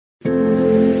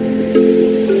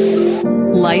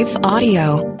Life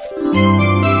Audio.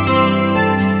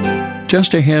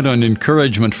 Just ahead on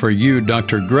Encouragement for You,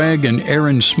 Dr. Greg and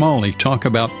Erin Smalley talk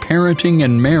about parenting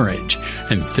and marriage,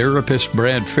 and therapist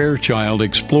Brad Fairchild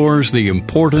explores the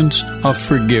importance of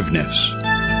forgiveness.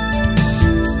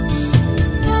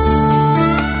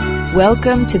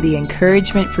 Welcome to the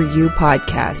Encouragement for You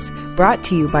podcast, brought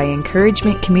to you by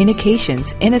Encouragement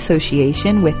Communications in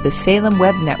association with the Salem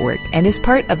Web Network and is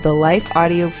part of the Life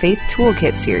Audio Faith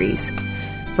Toolkit series.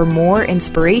 For more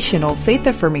inspirational,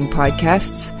 faith-affirming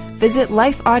podcasts, visit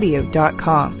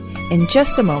lifeaudio.com. In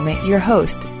just a moment, your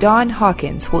host, Don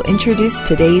Hawkins, will introduce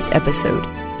today's episode.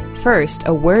 First,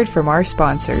 a word from our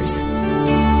sponsors.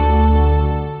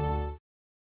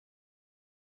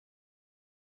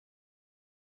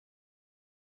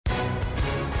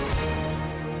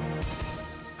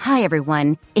 Hi,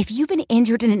 everyone. If you've been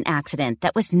injured in an accident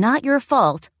that was not your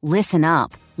fault, listen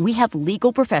up. We have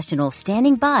legal professionals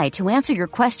standing by to answer your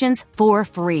questions for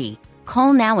free.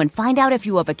 Call now and find out if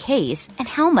you have a case and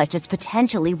how much it's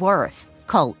potentially worth.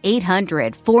 Call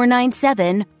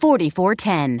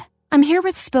 800-497-4410. I'm here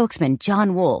with spokesman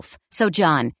John Wolf. So,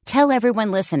 John, tell everyone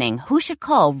listening who should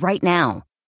call right now.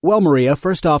 Well, Maria,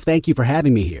 first off, thank you for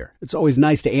having me here. It's always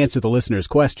nice to answer the listeners'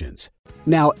 questions.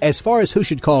 Now, as far as who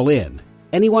should call in,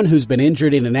 anyone who's been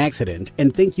injured in an accident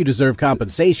and think you deserve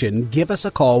compensation, give us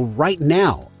a call right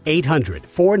now.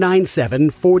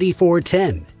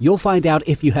 800-497-4410. You'll find out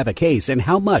if you have a case and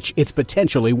how much it's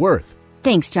potentially worth.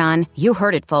 Thanks, John. You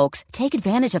heard it, folks. Take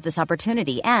advantage of this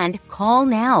opportunity and call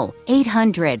now.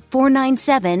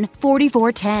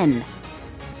 800-497-4410.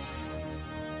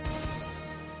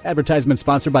 Advertisement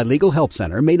sponsored by Legal Help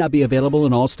Center. May not be available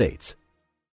in all states.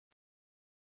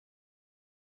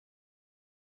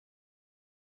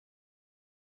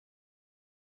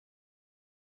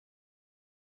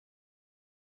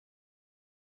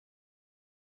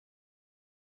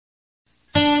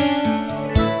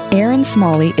 Erin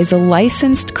Smalley is a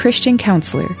licensed Christian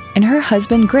counselor, and her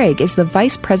husband Greg is the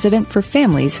Vice President for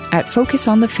Families at Focus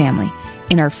on the Family.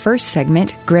 In our first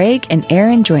segment, Greg and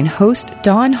Erin join host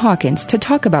Don Hawkins to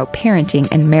talk about parenting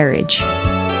and marriage.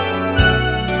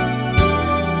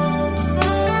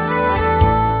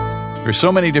 There's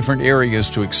so many different areas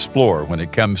to explore when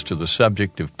it comes to the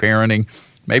subject of parenting.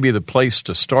 Maybe the place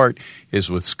to start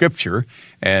is with Scripture,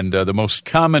 and the most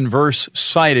common verse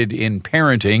cited in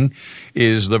parenting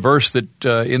is the verse that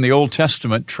in the Old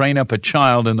Testament, train up a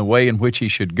child in the way in which he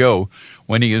should go.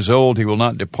 When he is old, he will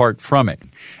not depart from it.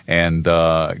 And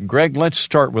Greg, let's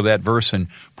start with that verse in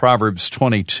Proverbs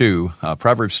 22,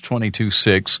 Proverbs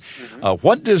 22:6.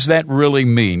 What does that really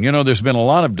mean? You know, there's been a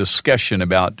lot of discussion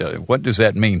about what does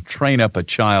that mean, train up a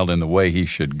child in the way he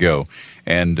should go,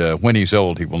 and when he's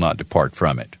old, he will not depart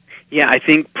from it. Yeah, I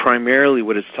think primarily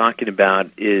what it's talking about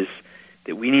is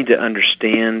that we need to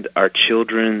understand our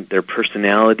children, their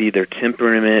personality, their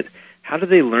temperament. How do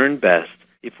they learn best?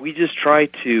 If we just try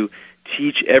to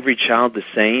teach every child the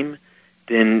same,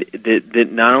 then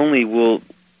that not only will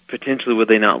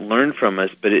they not learn from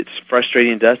us, but it's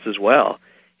frustrating to us as well.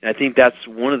 And I think that's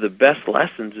one of the best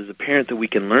lessons as a parent that we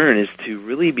can learn is to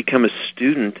really become a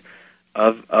student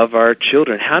of our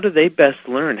children. How do they best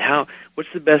learn?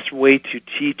 What's the best way to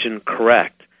teach and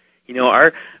correct? You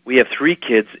know, we have 3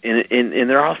 kids, and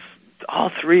they're all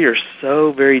 3 are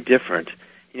so very different.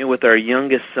 You know, with our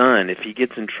youngest son, if he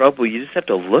gets in trouble, you just have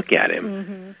to look at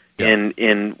him, and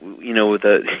you know, with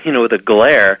a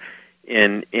glare,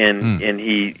 and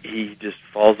he just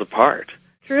falls apart.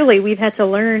 Truly, we've had to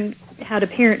learn how to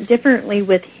parent differently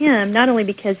with him, not only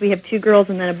because we have 2 girls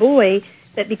and then a boy,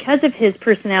 but because of his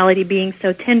personality being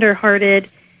so tender-hearted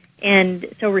and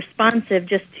so responsive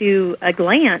just to a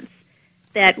glance,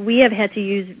 that we have had to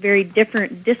use very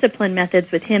different discipline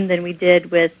methods with him than we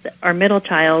did with our middle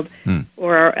child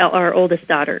or our oldest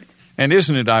daughter. And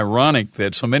isn't it ironic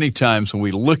that so many times when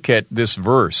we look at this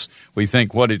verse, we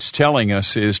think what it's telling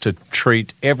us is to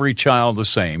treat every child the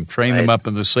same, train them up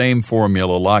in the same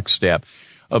formula, lockstep.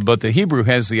 But the Hebrew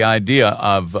has the idea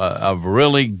of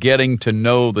really getting to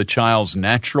know the child's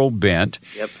natural bent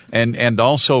and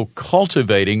also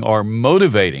cultivating or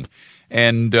motivating.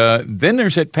 And then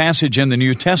there's that passage in the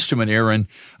New Testament, Aaron,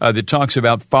 that talks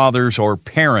about fathers or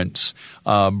parents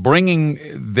bringing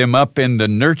them up in the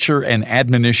nurture and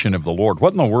admonition of the Lord.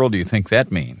 What in the world do you think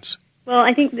that means? Well,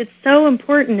 I think it's so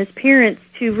important as parents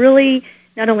to really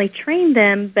not only train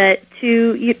them, but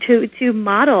to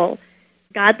model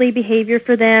godly behavior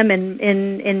for them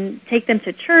and take them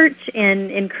to church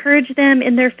and encourage them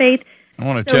in their faith. I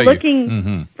want to So tell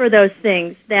looking for those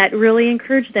things that really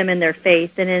encourage them in their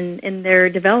faith and in their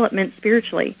development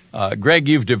spiritually. Greg,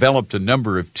 you've developed a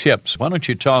number of tips. Why don't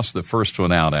you toss the first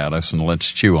one out at us and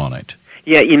let's chew on it?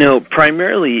 Yeah,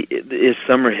 primarily is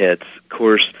summer hits. Of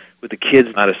course, with the kids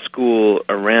out of school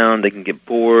around, they can get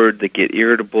bored, they get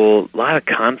irritable. A lot of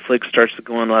conflict starts to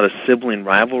go on, a lot of sibling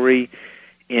rivalry.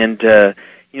 And, the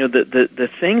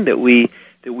thing that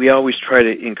we always try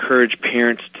to encourage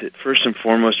parents to first and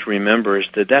foremost remember is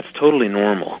that that's totally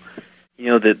normal.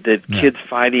 That kids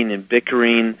fighting and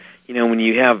bickering, when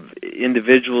you have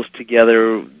individuals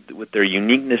together with their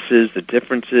uniquenesses, the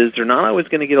differences, they're not always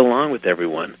going to get along with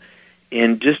everyone.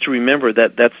 And just to remember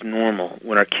that that's normal.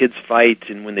 When our kids fight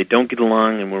and when they don't get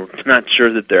along and we're not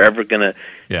sure that they're ever going to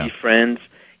be friends,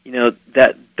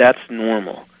 that's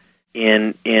normal.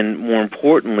 And more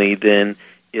importantly, then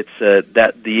it's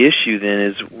that the issue then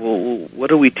is, well, what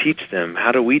do we teach them?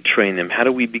 How do we train them? How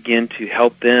do we begin to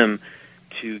help them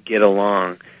to get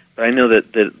along? But I know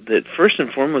that first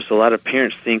and foremost, a lot of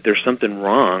parents think there's something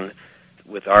wrong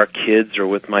with our kids or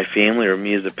with my family or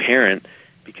me as a parent,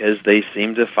 because they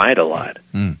seem to fight a lot.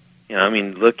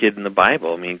 Look in the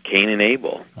Bible. Cain and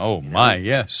Abel. Oh, my,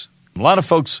 yes. A lot of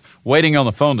folks waiting on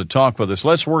the phone to talk with us.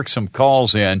 Let's work some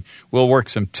calls in. We'll work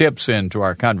some tips into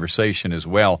our conversation as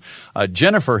well.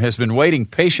 Jennifer has been waiting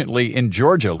patiently in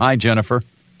Georgia. Hi, Jennifer.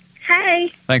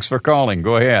 Hey. Thanks for calling.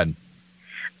 Go ahead.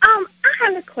 I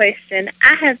have a question.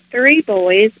 I have 3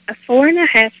 boys, a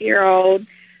 4.5-year-old,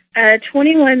 a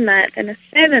 21-month, and a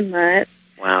 7-month.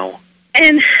 Wow.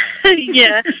 And,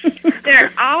 yeah,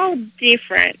 they're all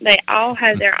different. They all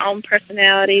have their own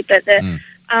personality. But the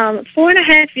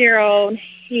 4.5-year-old,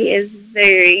 he is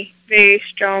very, very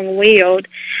strong-willed.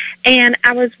 And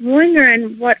I was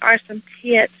wondering what are some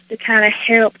tips to kind of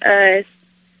help us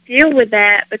deal with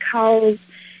that, because,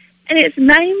 and it's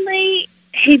mainly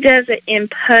he does it in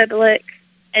public,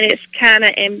 and it's kind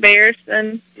of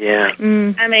embarrassing. Yeah. He's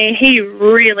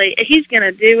going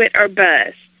to do it or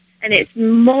bust. And it's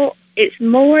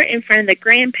more in front of the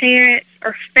grandparents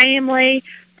or family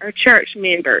or church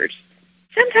members.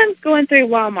 Sometimes going through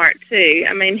Walmart, too.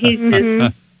 He's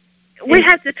just, we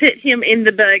have to put him in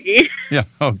the buggy. Yeah,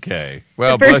 okay.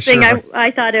 Well, the first thing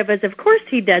I thought of was, of course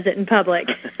he does it in public.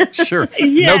 Sure.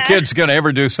 Yeah. No kid's going to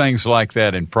ever do things like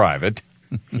that in private.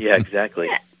 Yeah, exactly.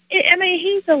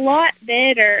 He's a lot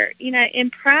better, in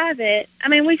private.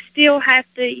 We still have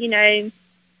to,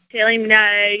 tell him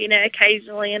no,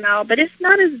 occasionally and all, but it's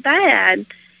not as bad.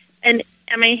 And,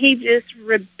 he just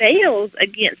rebels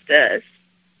against us.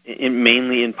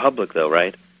 Mainly in public, though,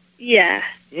 right? Yeah.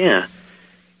 Yeah.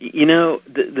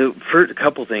 The first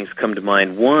couple things come to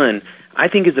mind. One, I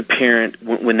think as a parent,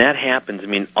 when that happens,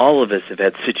 all of us have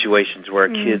had situations where our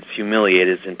kids humiliate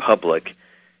us in public,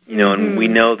 and we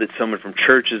know that someone from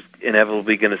church is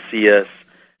inevitably going to see us,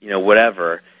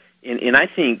 whatever. And I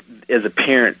think as a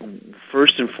parent,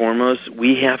 first and foremost,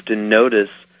 we have to notice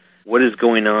what is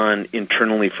going on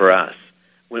internally for us.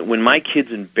 When my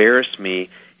kids embarrass me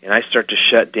and I start to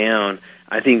shut down,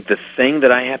 I think the thing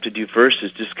that I have to do first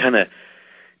is just kind of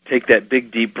take that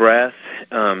big, deep breath,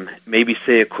 maybe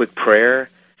say a quick prayer,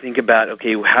 think about,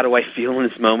 okay, how do I feel in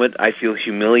this moment? I feel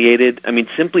humiliated.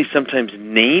 Simply sometimes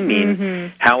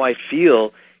naming how I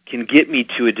feel can get me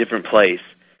to a different place.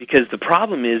 Because the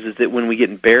problem is that when we get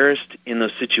embarrassed in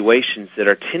those situations, that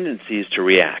our tendency is to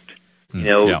react,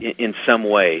 in some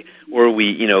way, or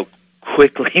we,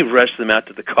 quickly rush them out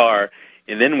to the car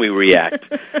and then we react.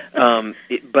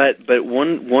 But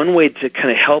one way to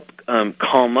kind of help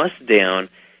calm us down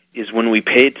is when we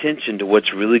pay attention to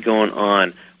what's really going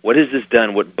on. What has this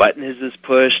done? What button has this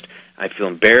pushed? I feel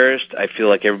embarrassed. I feel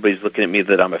like everybody's looking at me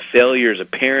that I'm a failure as a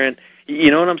parent.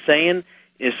 You know what I'm saying?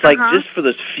 It's like just for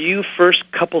those few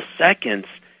first couple seconds,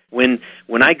 when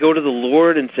I go to the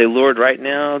Lord and say, Lord, right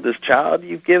now, this child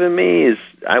you've given me,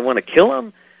 I want to kill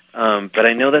him, but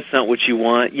I know that's not what you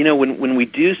want. When we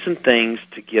do some things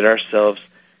to get ourselves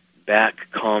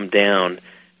back calmed down,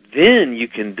 then you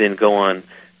can then go on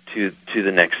to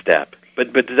the next step.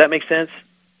 But does that make sense?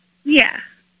 Yeah.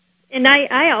 And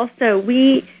I also,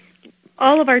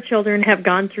 all of our children have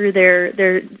gone through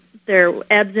their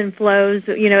ebbs and flows.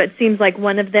 It seems like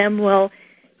one of them will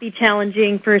be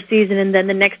challenging for a season, and then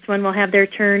the next one will have their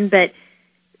turn. But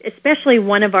especially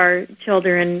one of our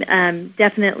children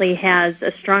definitely has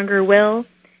a stronger will.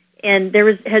 And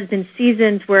has been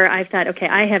seasons where I've thought, okay,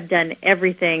 I have done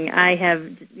everything. I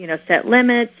have, set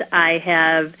limits. I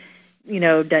have,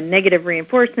 done negative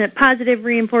reinforcement, positive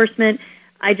reinforcement.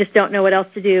 I just don't know what else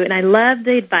to do. And I love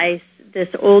the advice this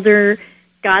older,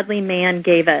 godly man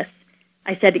gave us.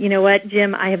 I said, you know what,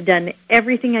 Jim, I have done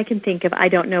everything I can think of. I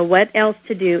don't know what else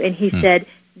to do. And he said,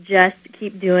 just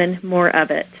keep doing more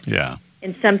of it. Yeah.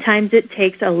 And sometimes it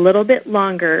takes a little bit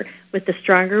longer with the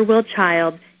stronger-willed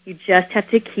child. You just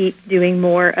have to keep doing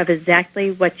more of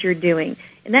exactly what you're doing.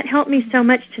 And that helped me so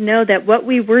much to know that what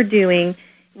we were doing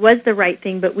was the right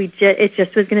thing, but it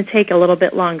just was going to take a little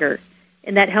bit longer.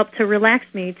 And that helped to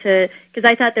relax me, because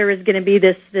I thought there was going to be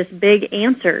this big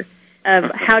answer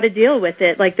of how to deal with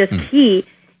it, like this key.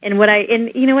 And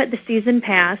you know what, the season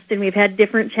passed, and we've had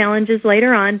different challenges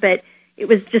later on, but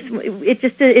it just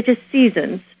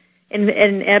seasons and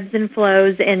ebbs and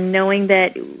flows, and knowing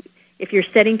that if you're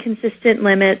setting consistent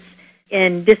limits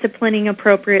and disciplining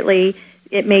appropriately,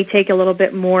 it may take a little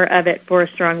bit more of it for a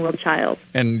strong-willed child.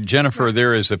 And Jennifer,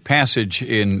 there is a passage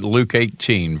in Luke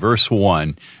 18, verse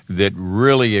 1, that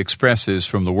really expresses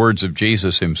from the words of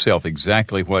Jesus himself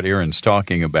exactly what Aaron's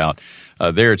talking about.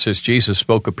 There it says, Jesus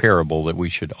spoke a parable that we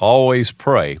should always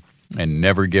pray and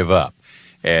never give up.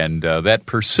 And that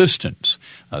persistence,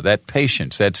 that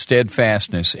patience, that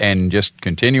steadfastness, and just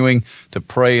continuing to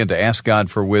pray and to ask God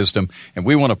for wisdom. And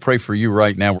we want to pray for you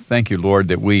right now. Thank you, Lord,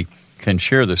 that we can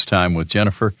share this time with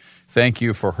Jennifer. Thank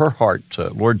you for her heart,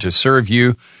 Lord, to serve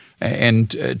you and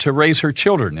to raise her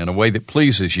children in a way that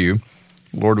pleases you.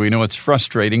 Lord, we know it's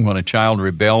frustrating when a child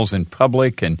rebels in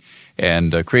public and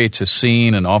creates a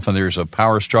scene, and often there's a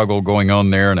power struggle going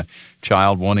on there and a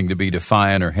child wanting to be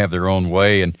defiant or have their own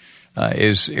way. And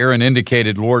as Aaron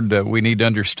indicated, Lord, we need to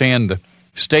understand the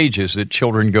stages that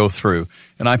children go through.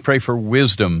 And I pray for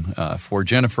wisdom for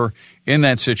Jennifer in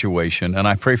that situation, and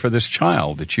I pray for this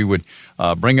child that you would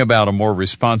bring about a more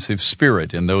responsive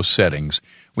spirit in those settings.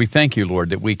 We thank you, Lord,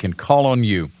 that we can call on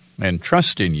you and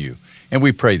trust in you, and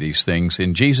we pray these things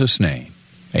in Jesus' name.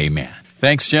 Amen.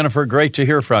 Thanks, Jennifer. Great to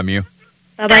hear from you.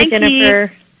 Bye-bye,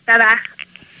 Jennifer. Bye-bye.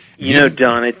 You know,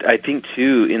 Don, I think,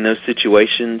 too, in those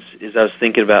situations, as I was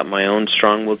thinking about my own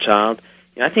strong-willed child,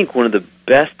 I think one of the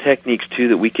best techniques, too,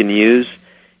 that we can use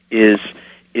is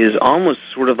almost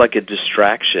sort of like a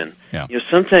distraction. Yeah. You know,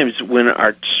 sometimes when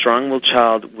our strong-willed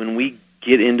child, when we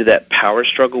get into that power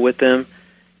struggle with them,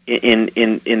 in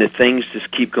the things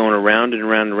just keep going around and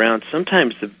around and around,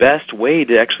 sometimes the best way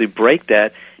to actually break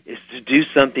that is to do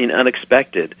something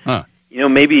unexpected. Huh. You know,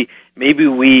 maybe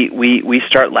we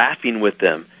start laughing with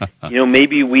them. You know,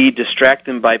 maybe we distract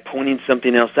them by pointing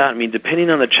something else out. I mean,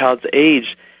 depending on the child's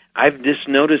age, I've just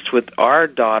noticed with our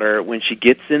daughter when she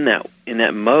gets in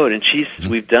that mode, and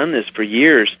we've done this for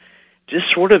years, just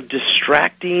sort of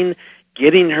distracting,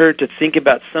 getting her to think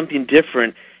about something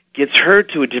different, gets her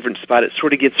to a different spot. It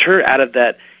sort of gets her out of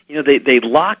that. You know, they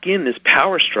lock in this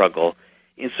power struggle,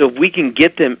 and so if we can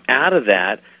get them out of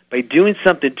that by doing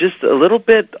something just a little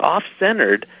bit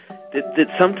off-centered,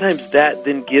 that sometimes that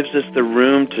then gives us the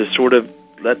room to sort of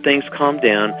let things calm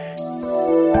down.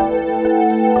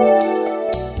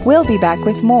 We'll be back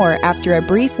with more after a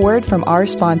brief word from our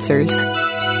sponsors.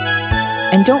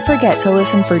 And don't forget to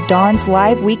listen for Dawn's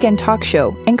live weekend talk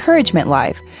show, Encouragement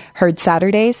Live, heard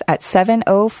Saturdays at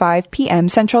 7:05 p.m.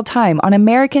 Central Time on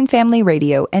American Family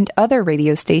Radio and other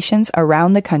radio stations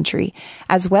around the country,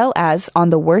 as well as on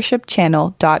the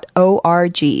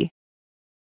worshipchannel.org.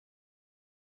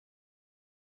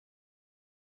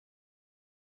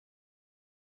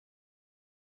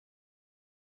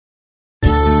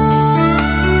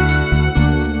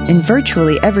 In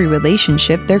virtually every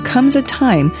relationship, there comes a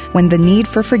time when the need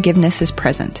for forgiveness is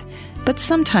present. But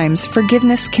sometimes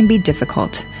forgiveness can be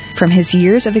difficult. From his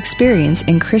years of experience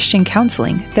in Christian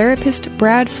counseling, therapist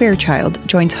Brad Fairchild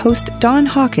joins host Don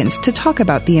Hawkins to talk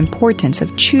about the importance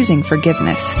of choosing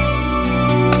forgiveness.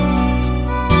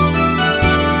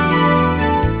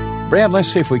 Brad,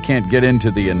 let's see if we can't get into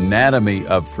the anatomy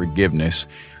of forgiveness.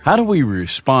 How do we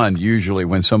respond usually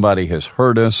when somebody has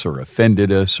hurt us or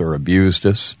offended us or abused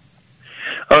us?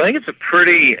 Well, I think it's a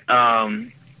pretty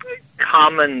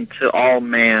common to all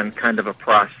man kind of a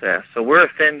process. So we're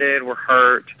offended, we're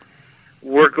hurt,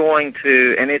 we're going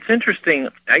to, and it's interesting,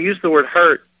 I use the word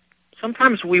hurt.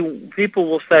 Sometimes people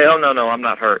will say, oh, no, I'm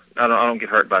not hurt. I don't get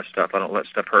hurt by stuff. I don't let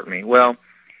stuff hurt me. Well,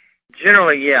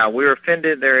 generally, yeah, we're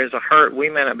offended. There is a hurt. We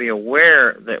may not be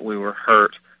aware that we were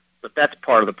hurt, but that's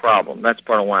part of the problem. That's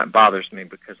part of why it bothers me,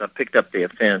 because I picked up the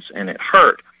offense and it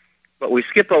hurt. But we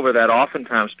skip over that.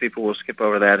 Oftentimes people will skip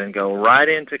over that and go right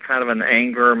into kind of an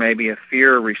anger, maybe a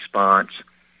fear response.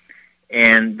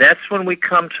 And that's when we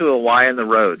come to a Y in the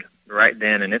road right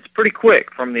then. And it's pretty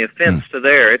quick from the offense to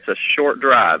there. It's a short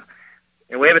drive.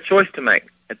 And we have a choice to make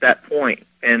at that point.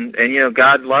 And you know,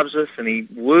 God loves us and He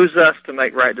woos us to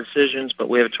make right decisions, but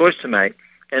we have a choice to make.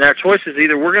 And our choice is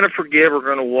either we're going to forgive or we're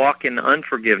going to walk in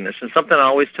unforgiveness. And something I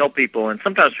always tell people, and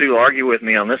sometimes people argue with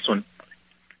me on this one,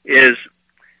 is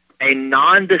a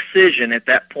non-decision at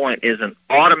that point is an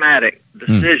automatic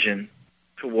decision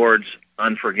towards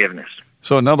unforgiveness.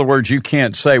 So in other words, you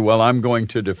can't say, well, I'm going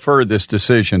to defer this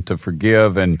decision to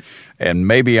forgive, and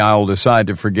maybe I'll decide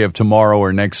to forgive tomorrow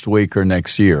or next week or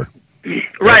next year.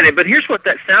 Right, but here's what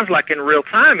that sounds like in real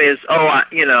time is,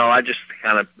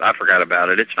 I forgot about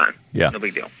it. It's fine. Yeah. No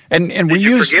big deal. And Did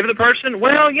you forgive the person?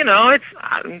 Well,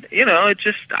 I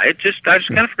just kind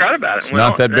of forgot about it. It's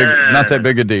not that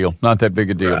big a deal. Not that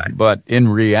big a deal. Right. But in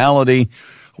reality,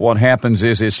 what happens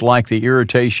is it's like the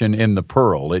irritation in the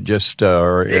pearl. It just,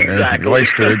 Exactly.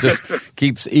 oyster, it just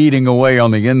keeps eating away on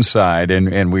the inside,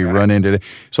 and we run into it.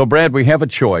 So, Brad, we have a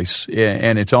choice,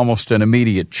 and it's almost an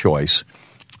immediate choice.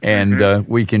 And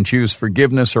we can choose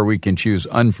forgiveness or we can choose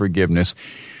unforgiveness.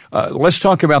 Let's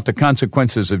talk about the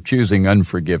consequences of choosing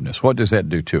unforgiveness. What does that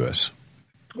do to us?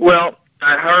 Well,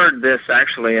 I heard this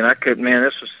actually, and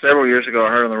this was several years ago. I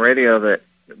heard on the radio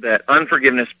that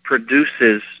unforgiveness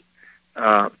produces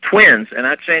twins, and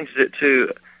I changed it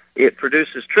to it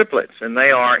produces triplets, and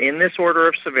they are in this order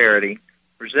of severity: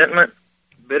 resentment,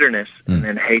 bitterness, and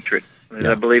then hatred. And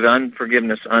I believe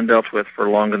unforgiveness undealt with for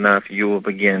long enough, you will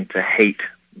begin to hate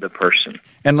the person.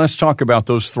 And let's talk about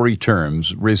those three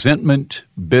terms: resentment,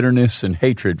 bitterness, and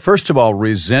hatred. First of all,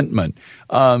 resentment.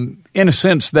 In a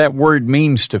sense, that word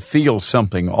means to feel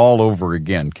something all over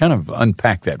again. Kind of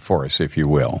unpack that for us, if you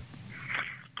will.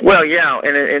 Well, yeah,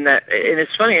 and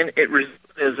it's funny, and it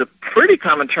is a pretty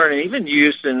common term, and even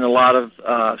used in a lot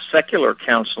of secular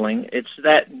counseling. It's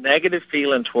that negative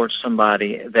feeling towards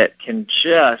somebody that can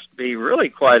just be really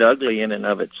quite ugly in and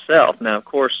of itself. Now, of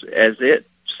course, as it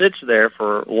sits there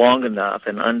for long enough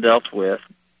and undealt with,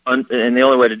 and the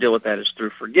only way to deal with that is through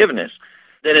forgiveness,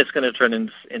 then it's going to turn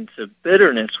into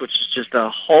bitterness, which is just a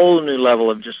whole new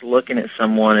level of just looking at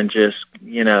someone and just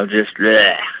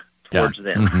bleh, towards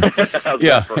them. Mm-hmm.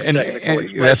 Yeah, and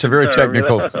that's a very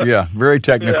technical, very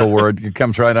technical word. It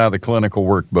comes right out of the clinical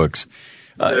workbooks.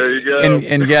 There you go.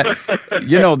 And yet,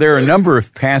 there are a number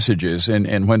of passages,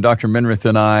 and when Dr. Minrith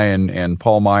and I and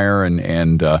Paul Meyer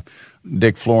and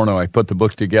Dick Flournoy put the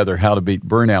book together, How to Beat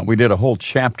Burnout, we did a whole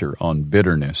chapter on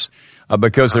bitterness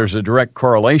because there's a direct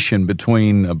correlation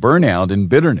between burnout and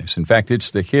bitterness. In fact, it's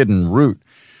the hidden root.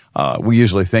 We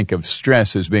usually think of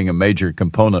stress as being a major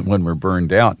component when we're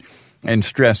burned out, and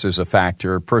stress is a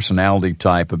factor, personality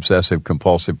type,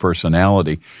 obsessive-compulsive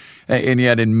personality. And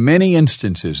yet in many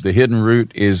instances, the hidden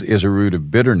root is a root of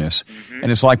bitterness. Mm-hmm.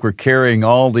 And it's like we're carrying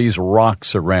all these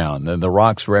rocks around, and the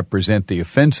rocks represent the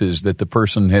offenses that the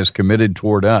person has committed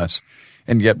toward us.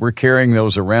 And yet we're carrying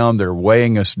those around. They're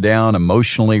weighing us down.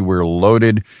 Emotionally, we're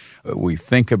loaded. We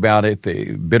think about it.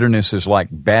 The bitterness is like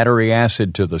battery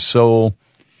acid to the soul.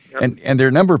 Yep. And there are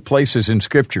a number of places in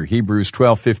Scripture. Hebrews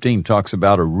 12:15 talks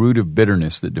about a root of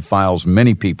bitterness that defiles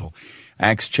many people.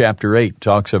 Acts chapter 8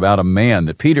 talks about a man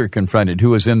that Peter confronted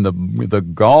who was in the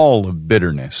gall of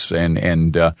bitterness. And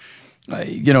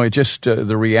it just,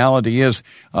 the reality is,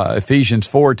 Ephesians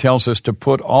 4 tells us to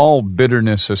put all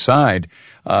bitterness aside.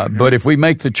 But if we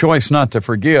make the choice not to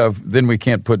forgive, then we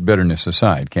can't put bitterness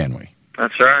aside, can we?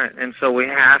 That's right. And so we've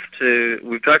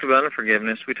talked about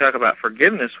unforgiveness. We talk about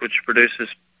forgiveness, which produces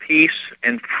peace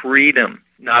and freedom.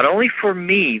 Not only for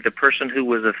me, the person who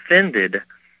was offended,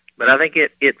 but I think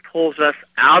it pulls us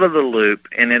out of the loop,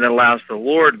 and it allows the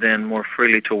Lord then more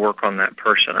freely to work on that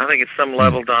person. I think at some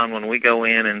level, Don, when we go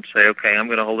in and say, okay, I'm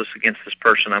going to hold this against this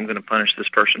person, I'm going to punish this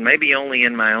person, maybe only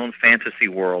in my own fantasy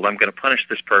world, I'm going to punish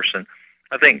this person,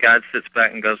 I think God sits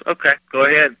back and goes, okay, go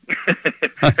ahead.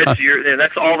 And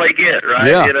that's all they get, right?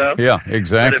 Yeah, yeah,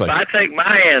 exactly. But if I take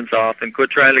my hands off and quit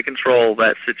trying to control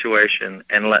that situation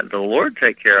and let the Lord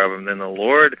take care of them, then the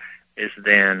Lord is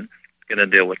then going to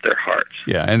deal with their hearts.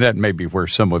 Yeah, and that may be where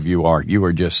some of you are. You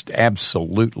are just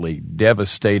absolutely,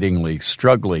 devastatingly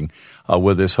struggling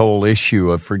with this whole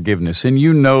issue of forgiveness, and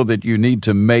you know that you need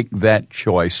to make that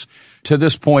choice. To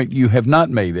this point, you have not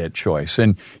made that choice,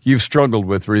 and you've struggled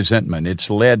with resentment. It's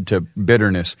led to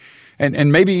bitterness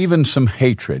and maybe even some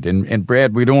hatred. And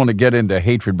Brad, we don't want to get into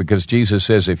hatred because Jesus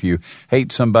says if you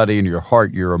hate somebody in your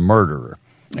heart, you're a murderer.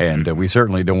 And we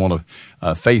certainly don't want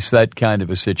to face that kind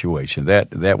of a situation.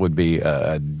 That would be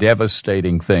a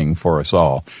devastating thing for us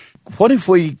all. What if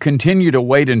we continue to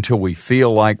wait until we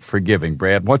feel like forgiving,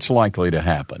 Brad? What's likely to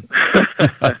happen?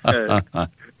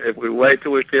 If we wait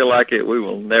till we feel like it, we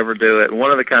will never do it. And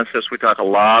one of the concepts we talk a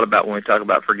lot about when we talk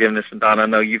about forgiveness, and Don, I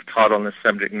know you've taught on this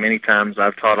subject many times.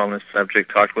 I've taught on this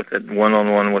subject, talked with it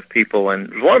one-on-one with people,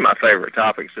 and it's one of my favorite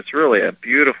topics. It's really a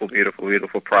beautiful, beautiful,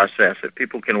 beautiful process if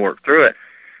people can work through it.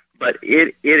 but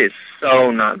it is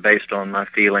so not based on my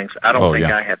feelings. I don't think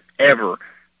I have ever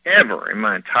in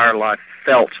my entire life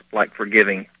felt like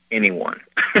forgiving anyone.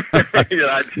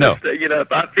 No.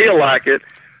 If I feel like it,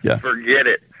 forget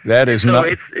it. That is so not.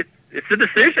 It's a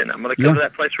decision. I'm going to come to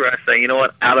that place where I say, you know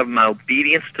what? Out of my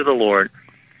obedience to the Lord,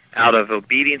 out of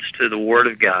obedience to the Word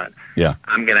of God,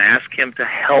 I'm going to ask Him to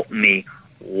help me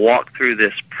walk through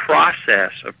this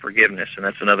process of forgiveness. And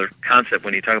that's another concept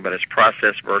when you talk about this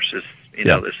process versus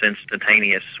this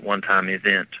instantaneous one-time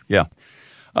event. Yeah.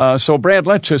 So, Brad,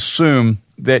 let's assume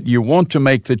that you want to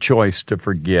make the choice to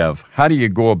forgive. How do you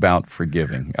go about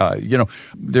forgiving?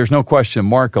 There's no question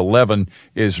Mark 11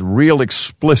 is real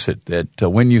explicit that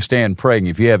when you stand praying,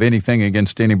 if you have anything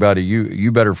against anybody,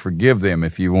 you better forgive them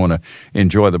if you want to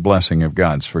enjoy the blessing of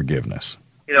God's forgiveness.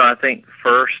 I think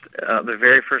first, the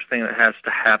very first thing that has to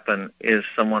happen is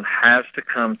someone has to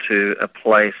come to a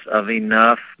place of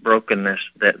enough brokenness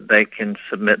that they can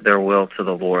submit their will to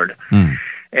the Lord.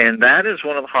 And that is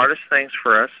one of the hardest things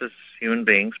for us as human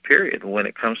beings, period, when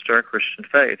it comes to our Christian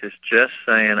faith, is just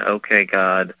saying, okay,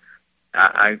 God,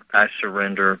 I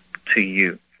surrender to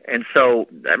you. And so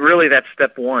really that's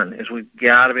step one, is we've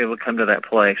got to be able to come to that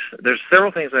place. There's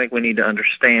several things I think we need to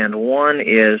understand. One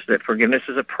is that forgiveness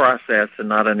is a process and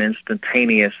not an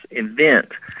instantaneous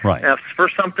event. Right. Now, for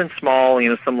something small,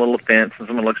 some little offense, and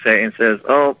someone looks at you and says,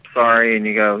 oh, sorry, and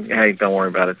you go, hey, don't worry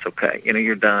about it, it's okay.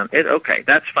 You're done. Okay,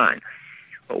 that's fine.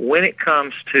 But when it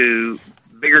comes to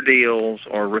bigger deals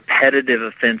or repetitive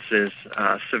offenses,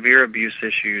 severe abuse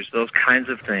issues, those kinds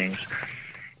of things,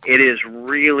 it is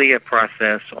really a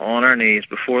process on our knees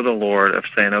before the Lord of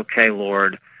saying, okay,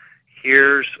 Lord,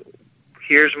 here's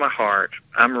my heart.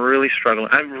 I'm really struggling.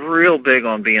 I'm real big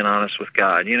on being honest with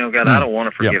God. God, I don't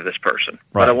want to forgive this person,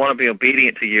 but I want to be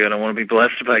obedient to you, and I want to be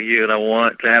blessed by you, and I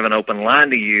want to have an open line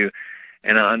to you,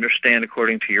 and I understand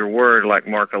according to your word, like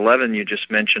Mark 11 you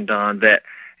just mentioned, Don, that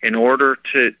in order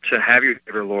to have your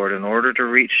favor, Lord, in order to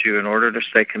reach you, in order to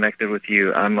stay connected with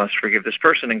you, I must forgive this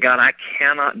person. And God, I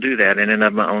cannot do that in and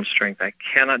of my own strength. I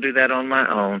cannot do that on my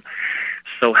own.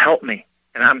 So help me.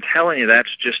 And I'm telling you,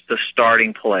 that's just the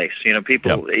starting place.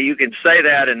 People, you can say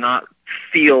that and not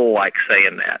feel like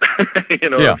saying that. What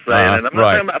I'm saying? And I'm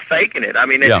not talking about faking it. I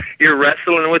mean, you're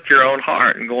wrestling with your own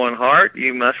heart and going, heart,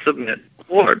 you must submit to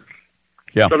the Lord.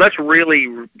 Yeah. So that's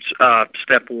really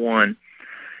step one.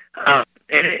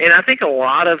 And I think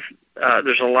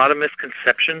there's a lot of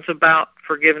misconceptions about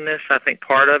forgiveness. I think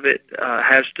part of it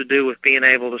has to do with being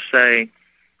able to say,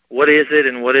 what is it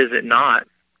and what is it not?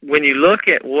 When you look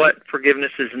at what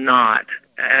forgiveness is not,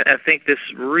 I think this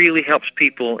really helps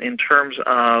people in terms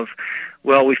of,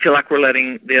 well, we feel like we're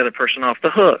letting the other person off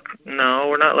the hook. No,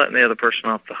 we're not letting the other person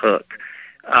off the hook.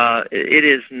 It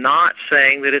is not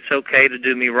saying that it's okay to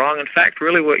do me wrong. In fact,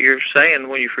 really what you're saying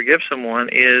when you forgive someone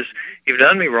is, you've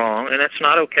done me wrong, and that's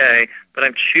not okay, but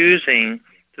I'm choosing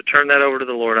to turn that over to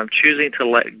the Lord. I'm choosing to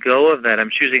let go of that.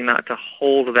 I'm choosing not to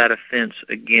hold that offense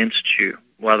against you.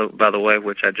 By the way,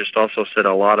 which I just also said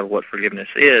a lot of what forgiveness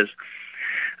is.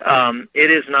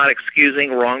 It is not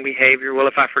excusing wrong behavior. Well,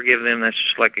 if I forgive them, that's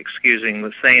just like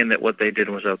saying that what they did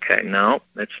was okay. No,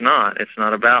 it's not. It's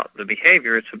not about the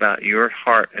behavior. It's about your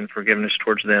heart and forgiveness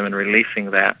towards them and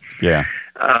releasing that. Yeah.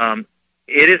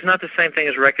 It is not the same thing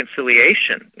as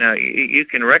reconciliation. Now, you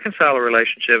can reconcile a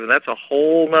relationship, and that's a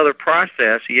whole other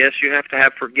process. Yes, you have to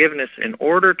have forgiveness in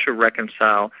order to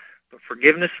reconcile, but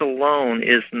forgiveness alone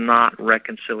is not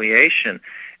reconciliation.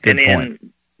 Good point.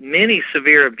 In many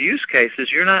severe abuse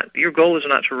cases, your goal is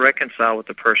not to reconcile with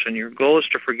the person. Your goal is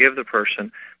to forgive the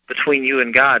person between you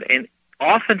and God. And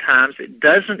oftentimes, it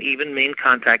doesn't even mean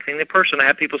contacting the person. I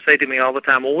have people say to me all the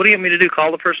time, well, what do you want me to do?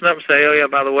 Call the person up and say, oh, yeah,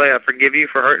 by the way, I forgive you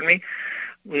for hurting me?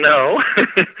 No,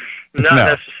 not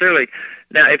necessarily.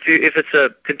 Now, if it's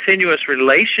a continuous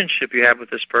relationship you have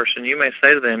with this person, you may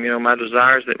say to them, my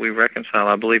desire is that we reconcile.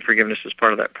 I believe forgiveness is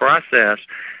part of that process,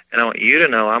 and I want you to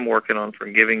know I'm working on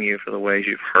forgiving you for the ways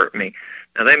you've hurt me.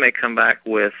 Now, they may come back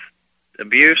with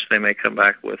abuse. They may come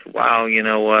back with, wow, you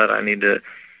know what, I need to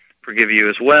forgive you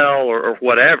as well, or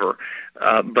whatever.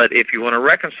 But if you want to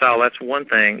reconcile, that's one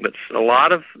thing. But a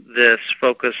lot of this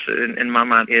focus in my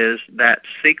mind is that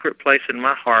secret place in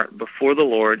my heart before the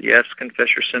Lord. Yes,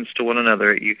 confess your sins to one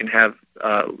another. You can have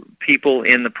people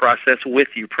in the process with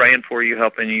you, praying for you,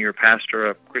 helping you, your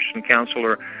pastor, a Christian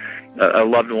counselor, a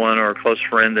loved one, or a close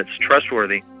friend that's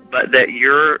trustworthy. But that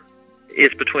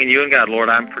it's between you and God. Lord,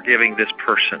 I'm forgiving this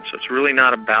person. So it's really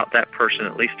not about that person,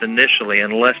 at least initially,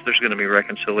 unless there's going to be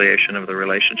reconciliation of the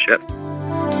relationship.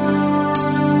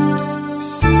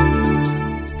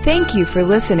 Thank you for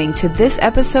listening to this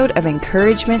episode of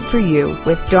Encouragement for You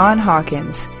with Don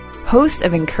Hawkins. host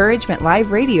of Encouragement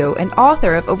Live Radio and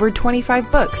author of over 25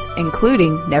 books,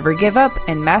 including Never Give Up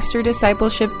and Master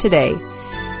Discipleship Today.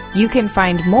 You can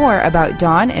find more about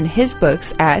Don and his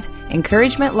books at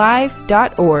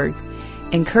encouragementlive.org.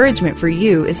 Encouragement for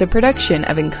You is a production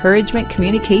of Encouragement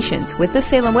Communications with the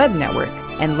Salem Web Network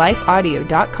and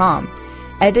lifeaudio.com.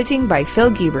 Editing by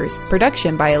Phil Giebers,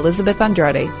 production by Elizabeth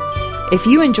Andrade. If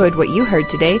you enjoyed what you heard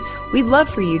today, we'd love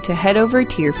for you to head over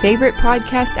to your favorite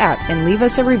podcast app and leave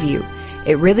us a review.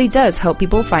 It really does help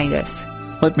people find us.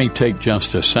 Let me take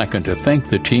just a second to thank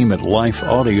the team at Life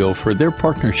Audio for their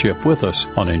partnership with us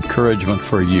on Encouragement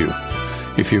for You.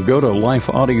 If you go to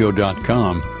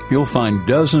lifeaudio.com, you'll find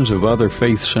dozens of other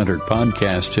faith-centered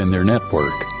podcasts in their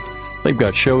network. They've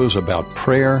got shows about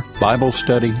prayer, Bible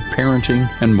study,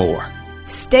 parenting, and more.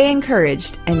 Stay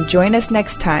encouraged and join us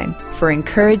next time for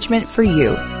Encouragement for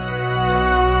You.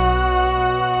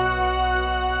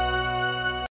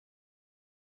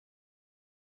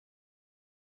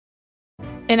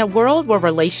 In a world where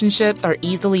relationships are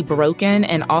easily broken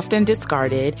and often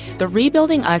discarded, the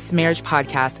Rebuilding Us Marriage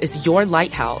podcast is your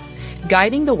lighthouse,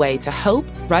 guiding the way to hope,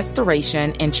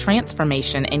 restoration, and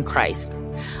transformation in Christ.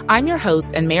 I'm your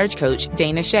host and marriage coach,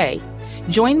 Dana Shea.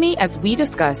 Join me as we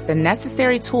discuss the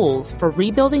necessary tools for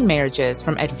rebuilding marriages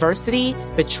from adversity,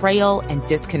 betrayal, and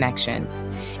disconnection.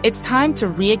 It's time to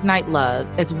reignite love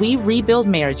as we rebuild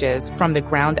marriages from the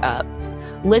ground up.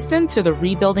 Listen to the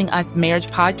Rebuilding Us Marriage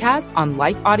podcast on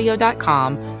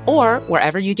lifeaudio.com or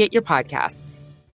wherever you get your podcasts.